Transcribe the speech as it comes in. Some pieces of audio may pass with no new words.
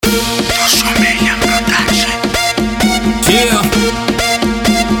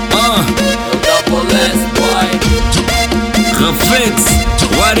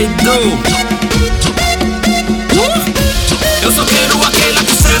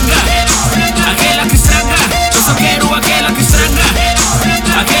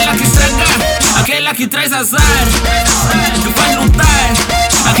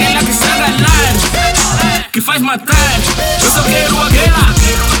matar. Eu só quero aquela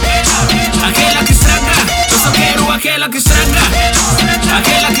que estraga. Eu só quero aquela que estraga.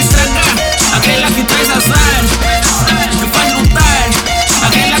 Aquela que estraga, aquela que traz azar, que faz lutar.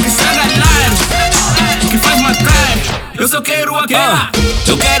 Aquela que estraga lar, que faz matar. Eu só quero aquela.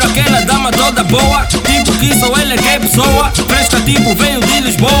 Eu quero aquela dama toda boa, tipo que só ela é que é pessoa. Fresca tipo veio de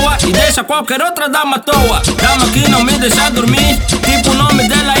Lisboa e deixa qualquer outra dama à toa. Dama que não me deixa dormir, tipo o nome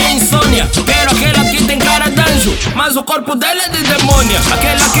dela é insônia. Quero aquela que tem cara de anjo, mas o corpo dela é de demônia.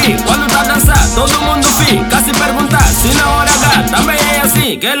 Aquela que quando tá a dançar todo mundo fica a se perguntar se na hora H também é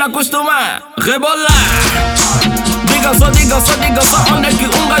assim que ela costuma rebolar. Digam só onde é que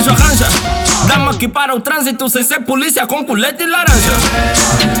um gajo arranja dama que para o trânsito sem ser polícia com colete laranja.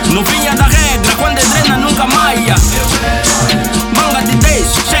 Novinha da regra, quando é drena nunca maia. Manga de 10,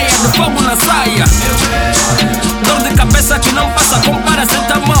 cheia de fogo na saia. Dor de cabeça que não passa com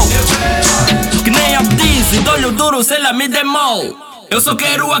paracetamol. Que nem abdiz e dou-lhe duro se ela me demol. Eu só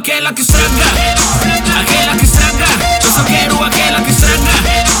quero aquela que estraga. Aquela que estraga. Eu só quero aquela que estraga.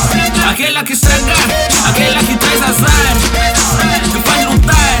 Aquela que estraga. Aquela que traz azar, que faz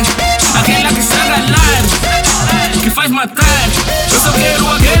lutar. Aquela que estraga lar, que faz matar. Eu só quero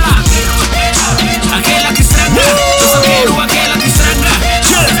aquela que estraga. Eu só quero aquela que estraga.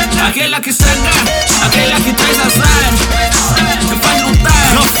 Aquela que estraga. Aquela que traz azar, que faz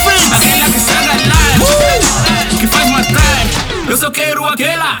lutar. Aquela que estraga lar, que faz matar. Eu só quero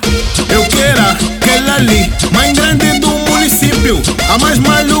aquela. Eu quero aquela ali, mãe grande do município, a mais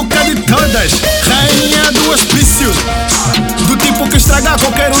maluca de todas, rainha do hospício. Do tipo que estragar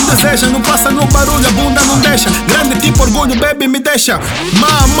qualquer um deseja. Não passa no barulho, a bunda não deixa. Grande tipo orgulho, baby me deixa.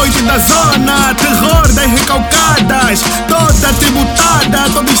 Mamoite da zona, terror das recalcadas, toda tributada,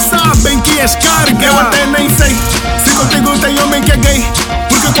 todos sabem que és carga. Eu até nem sei se contigo tem homem que é gay,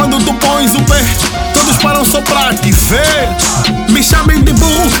 porque quando tu pões o pé todos param só pra te ver. Me chamem de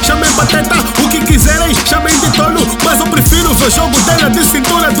burro, chamem pateta, o que quiserem, chamem de tolo, mas eu prefiro ver o jogo dela de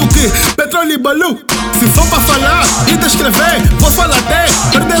cintura do que petróleo e balu. Se for pra falar e descrever, vou falar até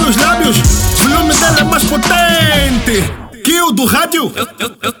perder os lábios. O volume dela é mais potente que o do rádio.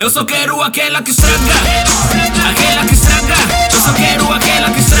 Eu só quero aquela que estraga. Aquela que